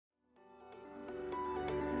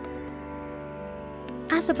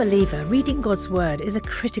As a believer, reading God's Word is a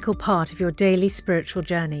critical part of your daily spiritual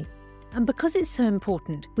journey. And because it's so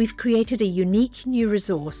important, we've created a unique new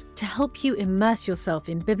resource to help you immerse yourself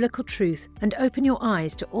in biblical truth and open your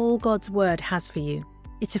eyes to all God's Word has for you.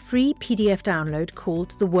 It's a free PDF download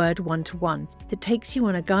called The Word 1-to-1 that takes you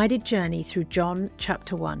on a guided journey through John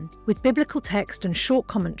chapter 1. With biblical text and short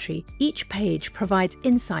commentary, each page provides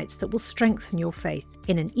insights that will strengthen your faith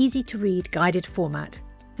in an easy-to-read guided format.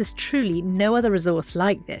 There's truly no other resource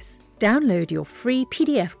like this. Download your free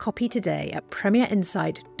PDF copy today at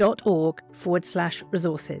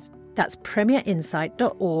premierinsight.org/resources. That's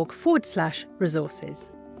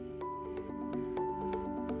premierinsight.org/resources.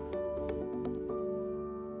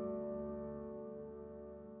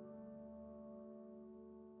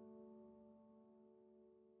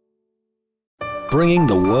 Bringing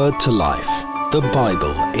the Word to life. The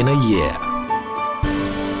Bible in a year.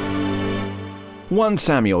 1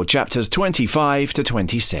 Samuel chapters 25 to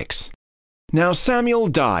 26. Now Samuel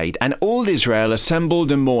died, and all Israel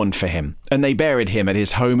assembled and mourned for him, and they buried him at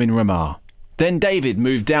his home in Ramah. Then David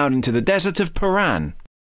moved down into the desert of Paran.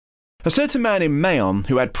 A certain man in Maon,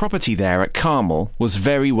 who had property there at Carmel, was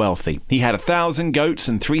very wealthy. He had 1,000 goats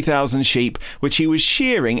and 3,000 sheep, which he was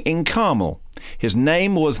shearing in Carmel. His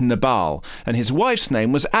name was Nabal, and his wife's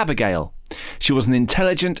name was Abigail. She was an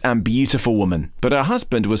intelligent and beautiful woman, but her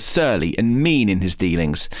husband was surly and mean in his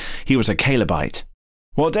dealings. He was a Calebite.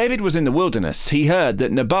 While David was in the wilderness, he heard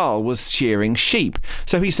that Nabal was shearing sheep.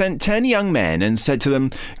 So he sent 10 young men and said to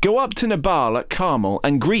them, "Go up to Nabal at Carmel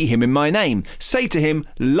and greet him in my name. Say to him,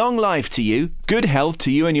 'Long life to you, good health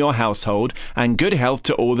to you and your household, and good health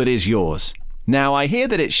to all that is yours.' Now I hear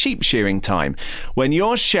that it's sheep shearing time. When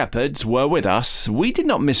your shepherds were with us, we did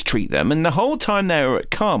not mistreat them, and the whole time they were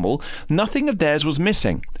at Carmel, nothing of theirs was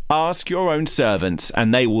missing. Ask your own servants,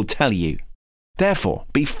 and they will tell you. Therefore,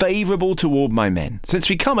 be favourable toward my men. Since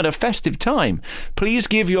we come at a festive time, please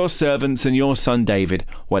give your servants and your son David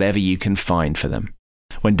whatever you can find for them."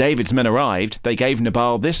 When David's men arrived, they gave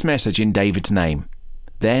Nabal this message in David's name.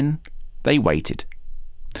 Then they waited.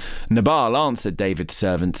 Nabal answered David's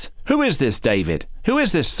servants, "Who is this David? Who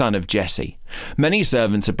is this son of Jesse? Many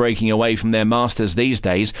servants are breaking away from their masters these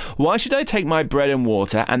days. Why should I take my bread and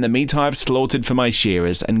water and the meat I have slaughtered for my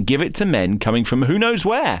shearers and give it to men coming from who knows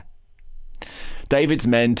where?" David's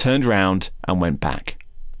men turned round and went back.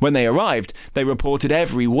 When they arrived, they reported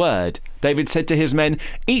every word. David said to his men,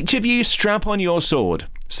 "Each of you strap on your sword."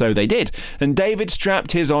 So they did, and David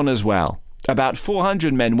strapped his on as well. About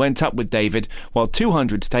 400 men went up with David, while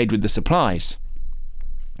 200 stayed with the supplies.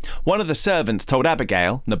 One of the servants told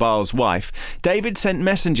Abigail, Nabal's wife, "David sent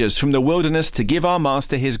messengers from the wilderness to give our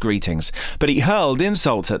master his greetings, but he hurled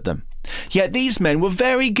insults at them. Yet these men were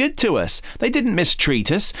very good to us. They didn't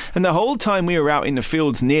mistreat us, and the whole time we were out in the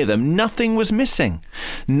fields near them, nothing was missing.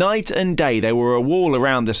 Night and day they were a wall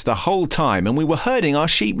around us the whole time, and we were herding our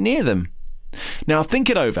sheep near them. Now think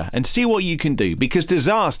it over and see what you can do, because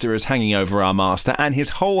disaster is hanging over our master and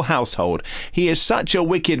his whole household. He is such a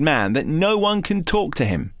wicked man that no one can talk to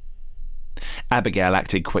him." Abigail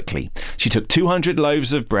acted quickly. She took 200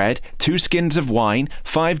 loaves of bread, 2 skins of wine,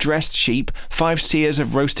 5 dressed sheep, 5 seahs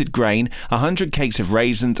of roasted grain, 100 cakes of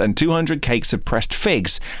raisins, and 200 cakes of pressed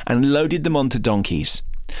figs, and loaded them onto donkeys.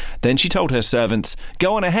 Then she told her servants,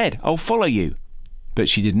 "Go on ahead, I'll follow you." But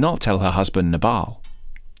she did not tell her husband Nabal.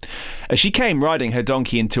 As she came riding her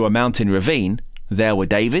donkey into a mountain ravine, there were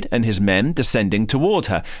David and his men descending toward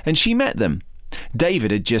her, and she met them. David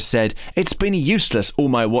had just said, "It's been useless all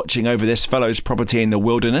my watching over this fellow's property in the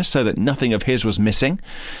wilderness so that nothing of his was missing.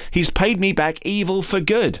 He's paid me back evil for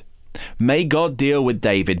good. May God deal with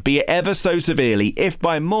David, be it ever so severely, if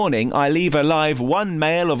by morning I leave alive one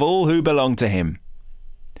male of all who belong to him."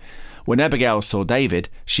 When Abigail saw David,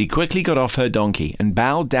 she quickly got off her donkey and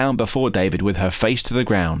bowed down before David with her face to the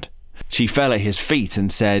ground. She fell at his feet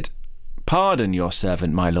and said, "Pardon your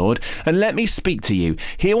servant, my lord, and let me speak to you.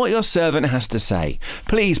 Hear what your servant has to say.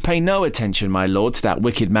 Please pay no attention, my lord, to that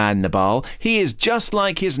wicked man Nabal. He is just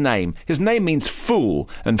like his name. His name means fool,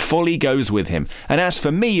 and folly goes with him. And as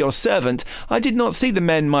for me, your servant, I did not see the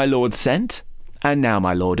men my lord sent. And now,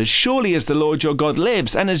 my lord, as surely as the Lord your God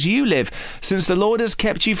lives, and as you live, since the Lord has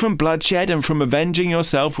kept you from bloodshed and from avenging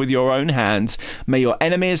yourself with your own hands, may your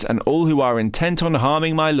enemies and all who are intent on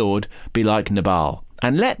harming my lord be like Nabal.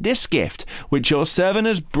 And let this gift, which your servant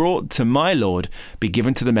has brought to my lord, be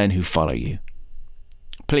given to the men who follow you.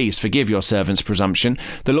 Please forgive your servant's presumption.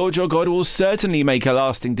 The Lord your God will certainly make a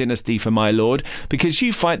lasting dynasty for my lord, because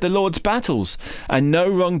you fight the Lord's battles, and no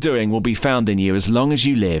wrongdoing will be found in you as long as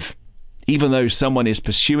you live. Even though someone is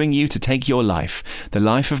pursuing you to take your life, the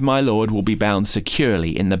life of my Lord will be bound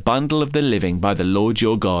securely in the bundle of the living by the Lord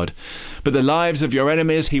your God. But the lives of your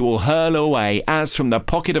enemies he will hurl away as from the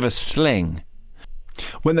pocket of a sling.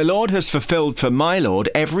 When the Lord has fulfilled for my Lord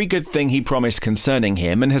every good thing he promised concerning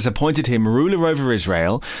him and has appointed him ruler over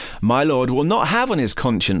Israel, my Lord will not have on his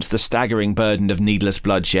conscience the staggering burden of needless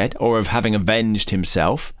bloodshed or of having avenged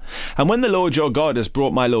himself. And when the Lord your God has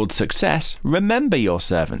brought my Lord success, remember your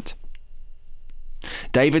servant.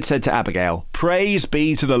 David said to Abigail, "Praise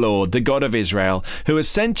be to the Lord, the God of Israel, who has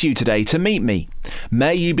sent you today to meet me.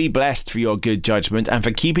 May you be blessed for your good judgment and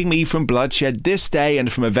for keeping me from bloodshed this day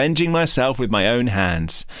and from avenging myself with my own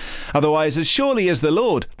hands. Otherwise, as surely as the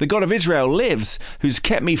Lord, the God of Israel, lives, who's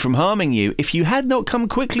kept me from harming you, if you had not come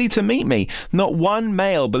quickly to meet me, not one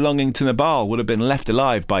male belonging to Nabal would have been left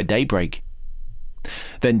alive by daybreak."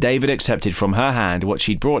 Then David accepted from her hand what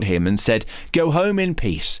she'd brought him and said, "Go home in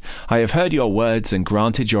peace. I have heard your words and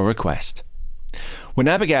granted your request." When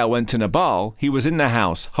Abigail went to Nabal, he was in the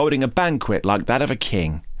house, holding a banquet like that of a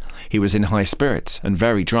king. He was in high spirits and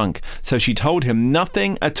very drunk, so she told him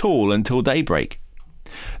nothing at all until daybreak.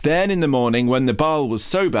 Then in the morning, when Nabal was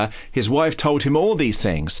sober, his wife told him all these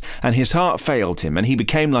things, and his heart failed him, and he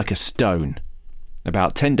became like a stone.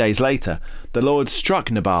 About 10 days later, the Lord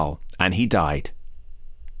struck Nabal, and he died.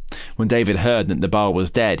 When David heard that Nabal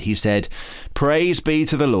was dead, he said, "Praise be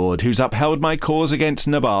to the Lord, who's upheld my cause against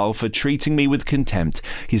Nabal for treating me with contempt.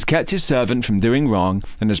 He's kept his servant from doing wrong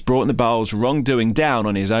and has brought Nabal's wrongdoing down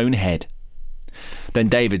on his own head." Then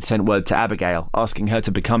David sent word to Abigail, asking her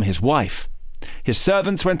to become his wife. His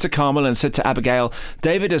servants went to Carmel and said to Abigail,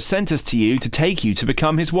 "David has sent us to you to take you to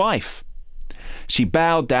become his wife." She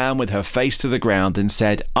bowed down with her face to the ground and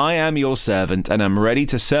said, "I am your servant and am ready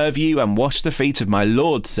to serve you and wash the feet of my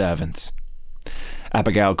Lord's servants."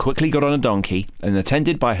 Abigail quickly got on a donkey and,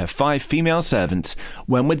 attended by her 5 female servants,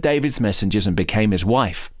 went with David's messengers and became his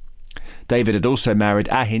wife. David had also married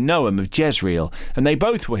Ahinoam of Jezreel, and they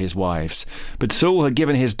both were his wives. But Saul had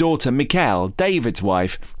given his daughter Michal, David's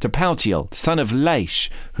wife, to Paltiel, son of Laish,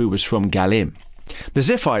 who was from Galim. The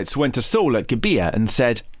Ziphites went to Saul at Gibeah and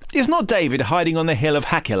said, "Is not David hiding on the hill of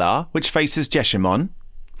Hachilah, which faces Jeshimon?"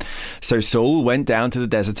 So Saul went down to the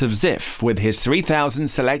desert of Ziph with his 3,000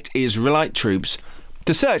 select Israelite troops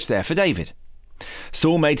to search there for David.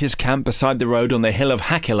 Saul made his camp beside the road on the hill of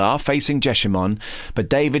Hachilah facing Jeshimon, but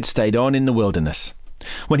David stayed on in the wilderness.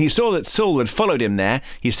 When he saw that Saul had followed him there,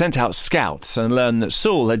 he sent out scouts and learned that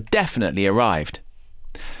Saul had definitely arrived.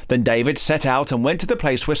 Then David set out and went to the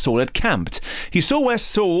place where Saul had camped. He saw where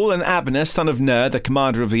Saul and Abner, son of Ner, the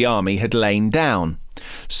commander of the army, had lain down.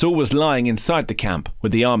 Saul was lying inside the camp,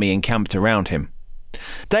 with the army encamped around him.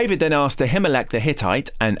 David then asked Ahimelech the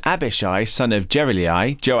Hittite and Abishai, son of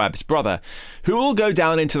Jeriliah, Joab's brother, "Who will go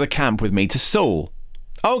down into the camp with me to Saul?"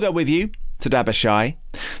 "I'll go with you," said Abishai.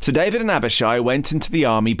 So David and Abishai went into the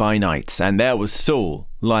army by night, and there was Saul,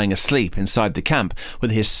 lying asleep inside the camp,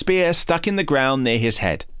 with his spear stuck in the ground near his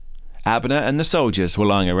head. Abner and the soldiers were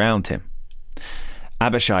lying around him.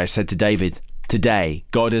 Abishai said to David, "Today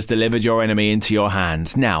God has delivered your enemy into your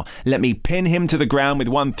hands. Now let me pin him to the ground with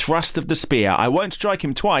one thrust of the spear. I won't strike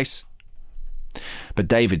him twice." But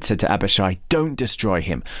David said to Abishai, "Don't destroy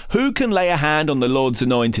him. Who can lay a hand on the Lord's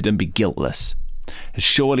anointed and be guiltless? As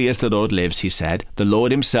surely as the Lord lives," he said, "the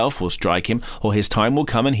Lord himself will strike him, or his time will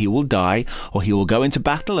come and he will die, or he will go into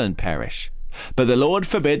battle and perish. But the Lord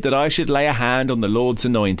forbid that I should lay a hand on the Lord's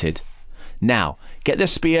anointed. Now, get the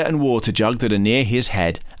spear and water jug that are near his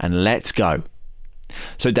head, and let's go."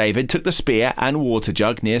 So David took the spear and water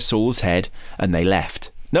jug near Saul's head, and they left.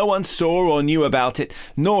 No one saw or knew about it,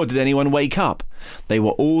 nor did anyone wake up. They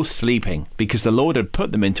were all sleeping, because the Lord had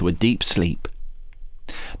put them into a deep sleep.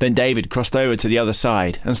 Then David crossed over to the other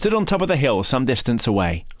side and stood on top of the hill some distance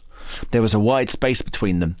away. There was a wide space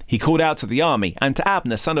between them. He called out to the army and to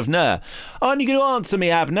Abner, son of Ner, "Aren't you going to answer me,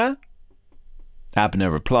 Abner?"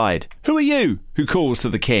 Abner replied, "Who are you who calls to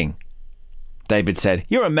the king?" David said,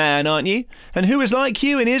 "You're a man, aren't you? And who is like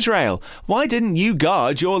you in Israel? Why didn't you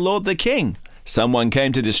guard your lord the king? Someone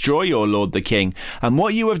came to destroy your lord the king, and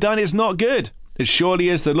what you have done is not good. As surely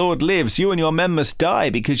as the Lord lives, you and your men must die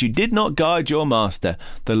because you did not guard your master,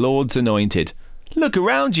 the Lord's anointed. Look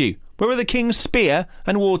around you. Where are the king's spear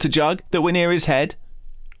and water jug that were near his head?"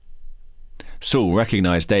 Saul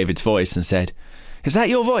recognized David's voice and said, "Is that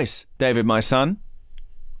your voice, David, my son?"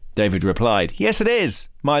 David replied, "Yes, it is,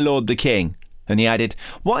 my lord the king." And he added,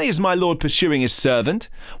 "Why is my lord pursuing his servant?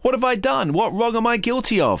 What have I done? What wrong am I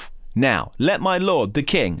guilty of? Now, let my lord the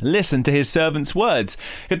king listen to his servant's words.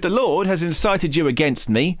 If the Lord has incited you against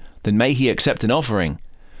me, then may he accept an offering.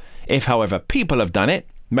 If, however, people have done it,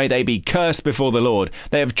 May they be cursed before the Lord.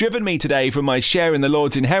 They have driven me today from my share in the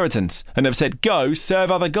Lord's inheritance, and have said, Go, serve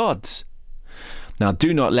other gods. Now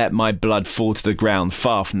do not let my blood fall to the ground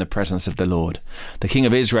far from the presence of the Lord. The King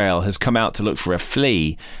of Israel has come out to look for a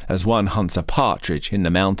flea, as one hunts a partridge in the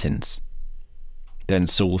mountains. Then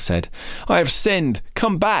Saul said, I have sinned.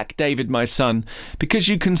 Come back, David, my son. Because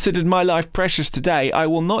you considered my life precious today, I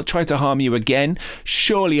will not try to harm you again.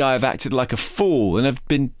 Surely I have acted like a fool and have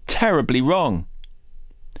been terribly wrong.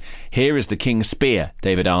 Here is the king's spear,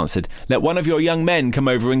 David answered. Let one of your young men come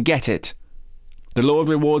over and get it. The Lord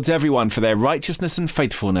rewards everyone for their righteousness and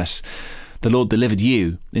faithfulness. The Lord delivered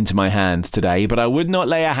you into my hands today, but I would not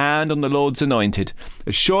lay a hand on the Lord's anointed.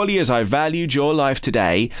 As surely as I valued your life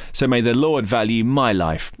today, so may the Lord value my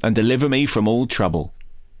life and deliver me from all trouble.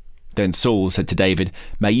 Then Saul said to David,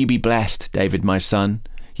 May you be blessed, David, my son.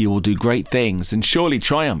 You will do great things and surely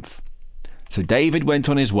triumph. So David went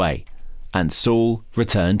on his way, and Saul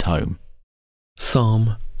returned home.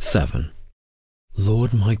 Psalm 7.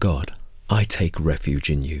 Lord my God, I take refuge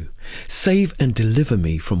in you. Save and deliver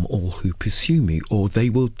me from all who pursue me, or they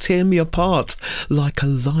will tear me apart like a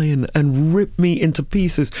lion and rip me into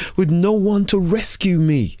pieces with no one to rescue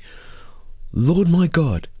me. Lord my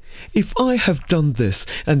God, if I have done this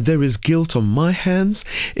and there is guilt on my hands,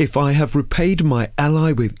 if I have repaid my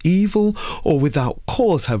ally with evil, or without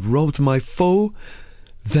cause have robbed my foe,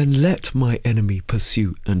 then let my enemy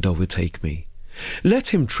pursue and overtake me.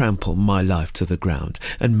 Let him trample my life to the ground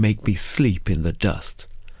and make me sleep in the dust.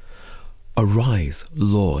 Arise,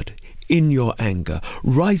 Lord, in your anger.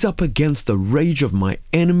 Rise up against the rage of my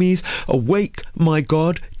enemies. Awake, my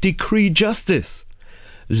God, decree justice.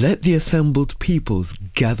 Let the assembled peoples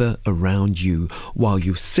gather around you while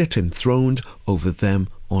you sit enthroned over them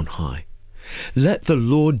on high. Let the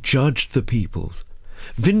Lord judge the peoples.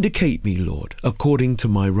 Vindicate me, Lord, according to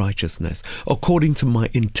my righteousness, according to my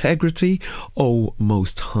integrity, O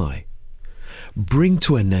Most High. Bring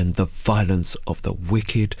to an end the violence of the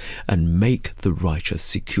wicked and make the righteous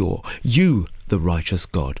secure. You, the righteous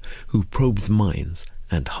God, who probes minds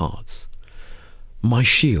and hearts. My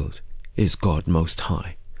shield is God Most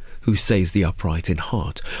High, who saves the upright in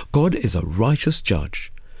heart. God is a righteous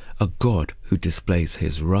judge, a God who displays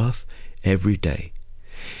his wrath every day.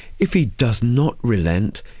 If he does not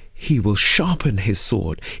relent, he will sharpen his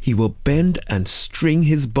sword. He will bend and string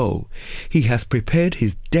his bow. He has prepared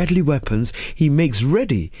his deadly weapons. He makes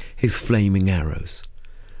ready his flaming arrows.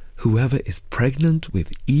 Whoever is pregnant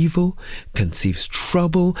with evil conceives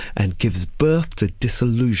trouble and gives birth to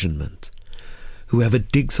disillusionment. Whoever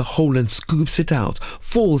digs a hole and scoops it out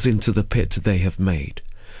falls into the pit they have made.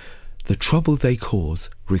 The trouble they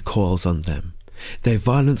cause recoils on them. Their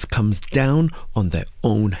violence comes down on their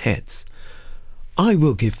own heads. I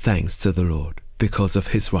will give thanks to the Lord because of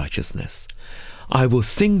his righteousness. I will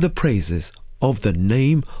sing the praises of the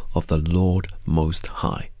name of the Lord Most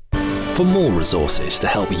High. For more resources to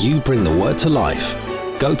help you bring the word to life,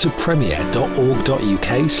 go to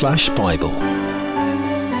premier.org.uk/Bible.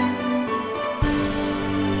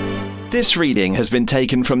 This reading has been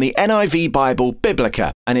taken from the NIV Bible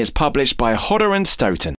Biblica and is published by Hodder and Stoughton.